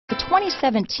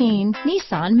2017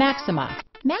 Nissan Maxima.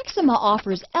 Maxima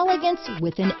offers elegance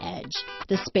with an edge.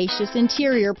 The spacious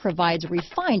interior provides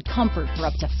refined comfort for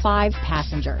up to 5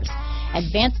 passengers.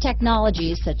 Advanced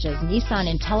technologies such as Nissan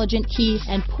Intelligent Key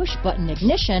and push-button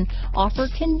ignition offer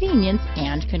convenience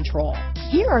and control.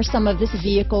 Here are some of this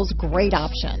vehicle's great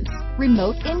options: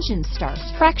 remote engine start,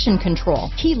 traction control,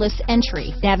 keyless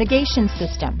entry, navigation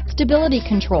system, stability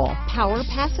control, power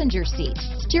passenger seat,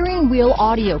 steering wheel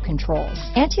audio controls,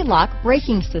 anti-lock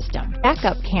braking system,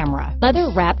 backup camera,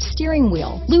 leather-wrapped steering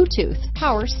wheel, Bluetooth,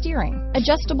 power steering,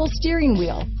 adjustable steering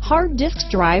wheel, hard disk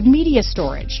drive media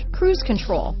storage, cruise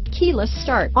control, keyless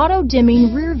start,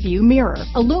 auto-dimming rear view mirror,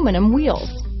 aluminum wheels,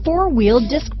 4-wheel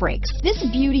disc brakes. This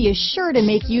beauty is sure to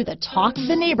make you the talk of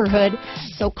the neighborhood,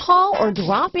 so call or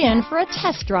drop in for a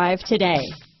test drive today.